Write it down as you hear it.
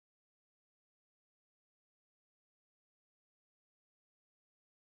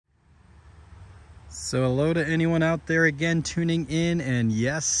So hello to anyone out there again tuning in, and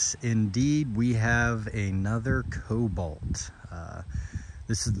yes, indeed, we have another Cobalt.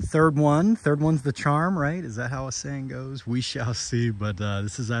 This is the third one. Third one's the charm, right? Is that how a saying goes? We shall see, but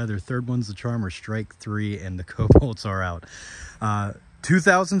this is either third one's the charm or strike three, and the Cobalts are out.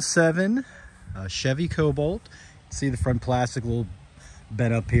 2007 Chevy Cobalt. See the front plastic a little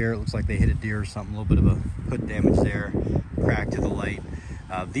bent up here. It looks like they hit a deer or something. A little bit of a hood damage there, crack to the light.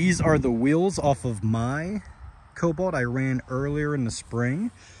 These are the wheels off of my Cobalt I ran earlier in the spring.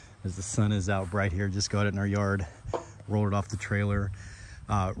 As the sun is out bright here, just got it in our yard, rolled it off the trailer.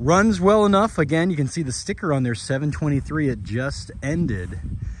 Runs well enough. Again, you can see the sticker on there, 723. It just ended.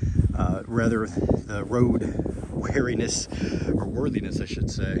 Rather, the road weariness, or worthiness, I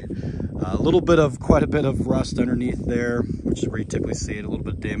should say. Quite a bit of rust underneath there, which is where you typically see it. A little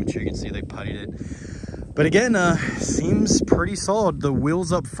bit of damage here. You can see they puttied it. But again, seems pretty solid. The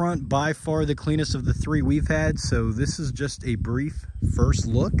wheels up front, by far the cleanest of the three we've had. So this is just a brief first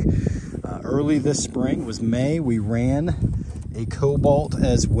look. Early this spring was May. We ran a Cobalt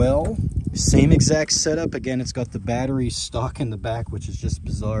as well. Same exact setup. Again, it's got the battery stock in the back, which is just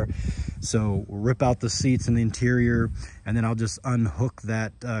bizarre. So we'll rip out the seats and the interior, and then I'll just unhook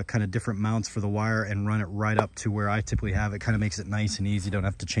that kind of different mounts for the wire and run it right up to where I typically have it. Kind of makes it nice and easy. Don't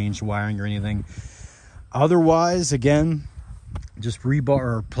have to change the wiring or anything. Otherwise, again, just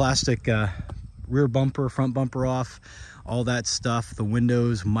rebar or plastic rear bumper, front bumper off, all that stuff. The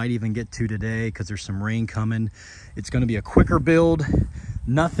windows might even get to today because there's some rain coming. It's going to be a quicker build.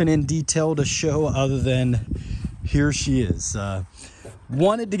 Nothing in detail to show other than here she is.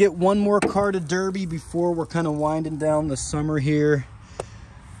 Wanted to get one more car to Derby before we're kind of winding down the summer here.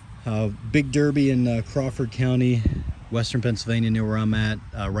 Big Derby in Crawford County, Western Pennsylvania, near where I'm at,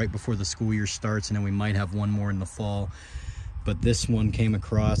 right before the school year starts, and then we might have one more in the fall. But this one came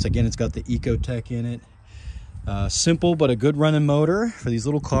across. Again, it's got the Ecotech in it. Simple, but a good running motor for these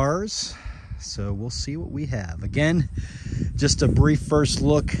little cars. So we'll see what we have. Again, just a brief first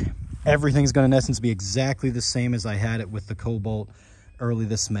look. Everything's going to, in essence, be exactly the same as I had it with the Cobalt early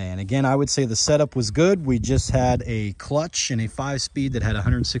this May. And again, I would say the setup was good. We just had a clutch and a 5-speed that had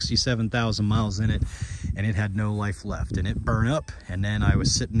 167,000 miles in it, and it had no life left, and it burned up. And then I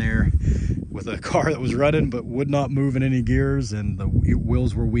was sitting there with a car that was running but would not move in any gears, and the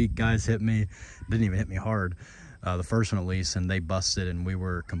wheels were weak. Guys hit me, didn't even hit me hard, the first one at least, and they busted, and we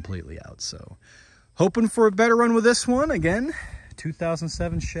were completely out. So hoping for a better run with this one. Again,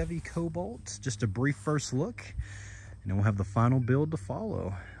 2007 Chevy Cobalt. Just a brief first look, and then we'll have the final build to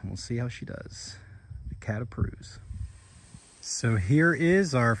follow, and we'll see how she does. The cat approves. So here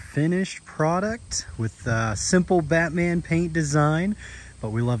is our finished product with simple Batman paint design, but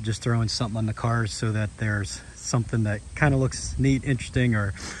we love just throwing something on the cars so that there's something that kind of looks neat, interesting,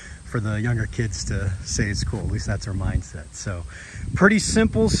 or for the younger kids to say it's cool. At least that's our mindset. So pretty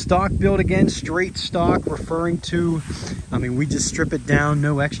simple stock build. Again, straight stock, referring to, I mean, we just strip it down,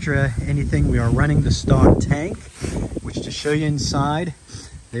 no extra anything. We are running the stock tank, which, to show you inside,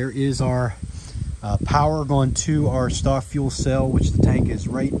 there is our power going to our stock fuel cell, which the tank is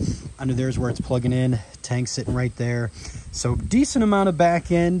right under there is where it's plugging in. Tank sitting right there. So decent amount of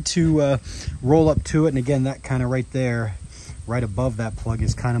back end to roll up to it. And again, that kind of right there, right above that plug,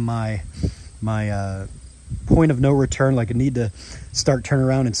 is kind of my point of no return. Like I need to start turning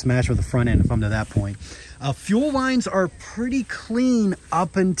around and smash with the front end if I'm to that point. Fuel lines are pretty clean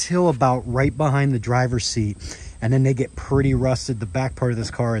up until about right behind the driver's seat, and then they get pretty rusted. The back part of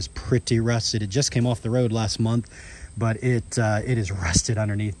this car is pretty rusted. It just came off the road last month, but it is rusted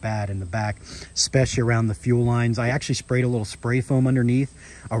underneath bad in the back, especially around the fuel lines. I actually sprayed a little spray foam underneath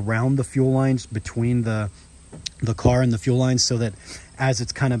around the fuel lines between the car and the fuel lines, so that as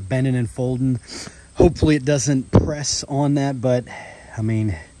it's kind of bending and folding, hopefully it doesn't press on that. But I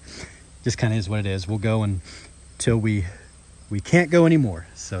mean, just kind of is what it is. We'll go until we can't go anymore,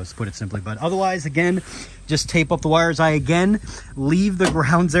 so let's put it simply. But otherwise, again, just tape up the wires. I again leave the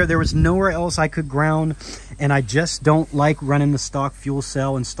grounds there. There was nowhere else I could ground, and I just don't like running the stock fuel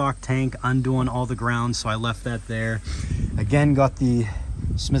cell and stock tank undoing all the grounds, so I left that there. Again, got the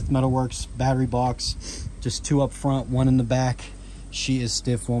Smith Metalworks battery box, just two up front, one in the back. She is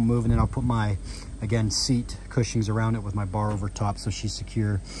stiff, won't move, and then I'll put my, again, seat cushions around it with my bar over top so she's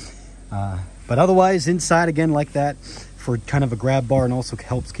secure. But otherwise, inside, again, like that, for kind of a grab bar, and also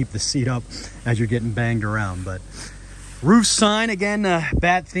helps keep the seat up as you're getting banged around. But roof sign, again,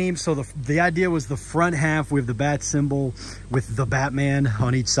 bat theme. So the idea was the front half, we have the bat symbol with the Batman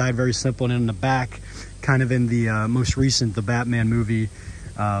on each side, very simple. And in the back, kind of in the most recent, the Batman movie,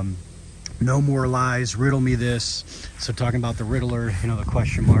 No more lies, riddle me this. So talking about the riddler, you know, the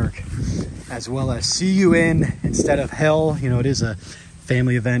question mark, as well as see you in instead of hell. You know, it is a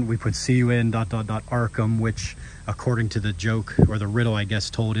family event. We put see you in ... Arkham, which according to the joke or the riddle, I guess,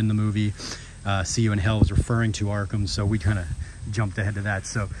 told in the movie, see you in hell was referring to Arkham. So we kind of jumped ahead to that.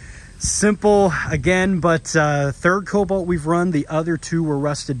 So simple again, but third Cobalt we've run. The other two were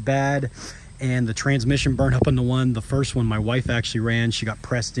rusted bad, and the transmission burned up on the one. The first one my wife actually ran. She got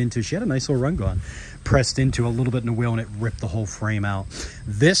pressed into. She had a nice little run going. Pressed into a little bit in the wheel, and it ripped the whole frame out.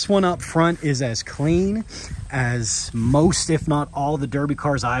 This one up front is as clean as most, if not all, the Derby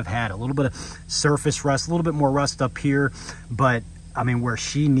cars I've had. A little bit of surface rust, a little bit more rust up here, but I mean, where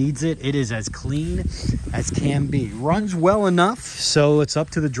she needs it, it is as clean as can be. Runs well enough, so it's up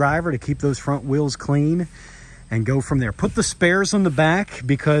to the driver to keep those front wheels clean and go from there. Put the spares on the back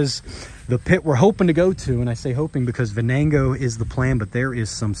because the pit we're hoping to go to, and I say hoping because Venango is the plan, but there is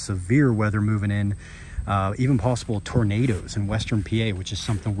some severe weather moving in, even possible tornadoes in Western PA, which is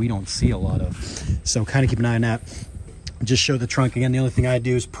something we don't see a lot of. So kind of keep an eye on that. Just show the trunk again. The only thing I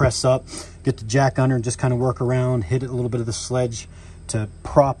do is press up, get the jack under, and just kind of work around, hit it a little bit of the sledge to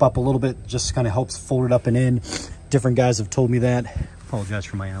prop up a little bit, just kind of helps fold it up and in. Different guys have told me that. Apologize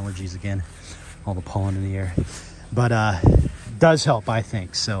for my allergies again, all the pollen in the air, but does help, I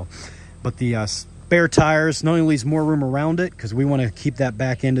think. So, but the spare tires not only leaves more room around it because we want to keep that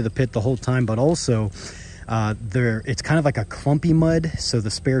back into the pit the whole time, but also it's kind of like a clumpy mud, so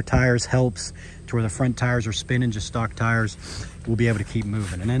the spare tires helps to where the front tires are spinning, just stock tires. We'll be able to keep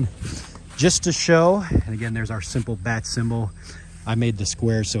moving. And then just to show, and again, there's our simple bat symbol. I made the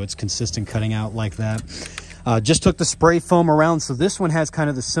square so it's consistent cutting out like that. Just took the spray foam around. So this one has kind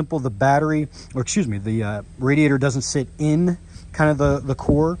of the simple, the battery, or excuse me, the radiator doesn't sit in kind of the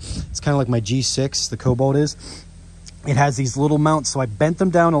core. It's kind of like my G6, the Cobalt is. It has these little mounts, so I bent them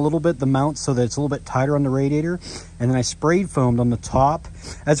down a little bit, the mounts, so that it's a little bit tighter on the radiator. And then I sprayed foamed on the top,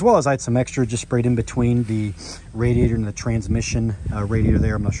 as well as I had some extra just sprayed in between the radiator and the transmission radiator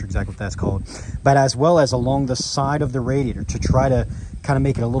there. I'm not sure exactly what that's called. But as well as along the side of the radiator to try to kind of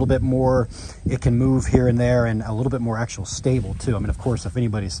make it a little bit more, it can move here and there, and a little bit more actual stable too. I mean, of course, if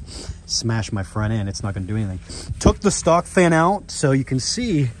anybody's smashed my front end, it's not going to do anything. Took the stock fan out, so you can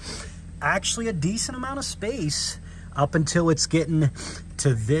see actually a decent amount of space up until it's getting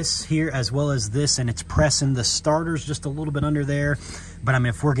to this here as well as this, and it's pressing the starters just a little bit under there. But I mean,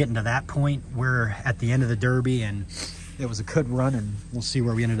 if we're getting to that point, we're at the end of the Derby, and it was a good run, and we'll see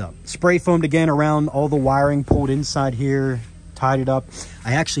where we ended up. Spray foamed again around all the wiring, pulled inside here, tied it up.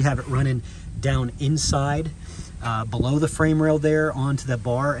 I actually have it running down inside below the frame rail there onto the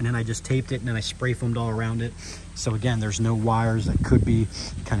bar, and then I just taped it, and then I spray foamed all around it. So again, there's no wires that could be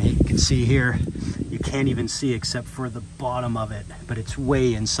kind of, you can see here, you can't even see except for the bottom of it, but it's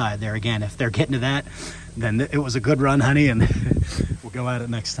way inside there. Again, if they're getting to that, then it was a good run, honey, and we'll go at it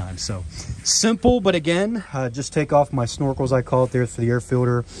next time. So simple, but again, just take off my snorkels, I call it there, for the air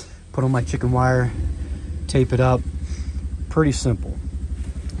filter, put on my chicken wire, tape it up. Pretty simple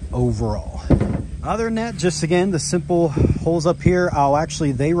overall. Other than that, just again, the simple holes up here,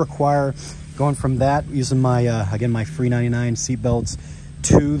 they require going from that, using my, again, my free 99 seat belts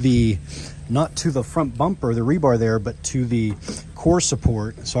to the, not to the front bumper, the rebar there, but to the core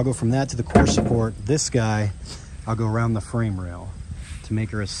support. So I'll go from that to the core support. This guy, I'll go around the frame rail to make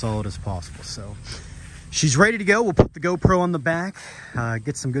her as solid as possible. So she's ready to go. We'll put the GoPro on the back,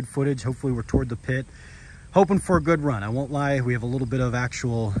 get some good footage. Hopefully we're toward the pit. Hoping for a good run. I won't lie, we have a little bit of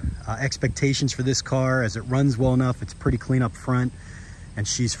actual expectations for this car. As it runs well enough, it's pretty clean up front, and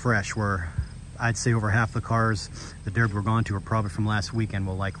she's fresh, where I'd say over half the cars the Derby we're going to are probably from last weekend,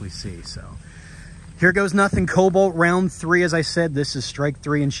 we'll likely see. So here goes nothing. Cobalt round 3, as I said. This is strike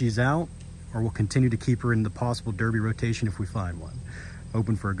 3 and she's out, or we'll continue to keep her in the possible Derby rotation if we find one.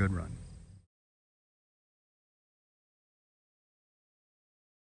 Hoping for a good run.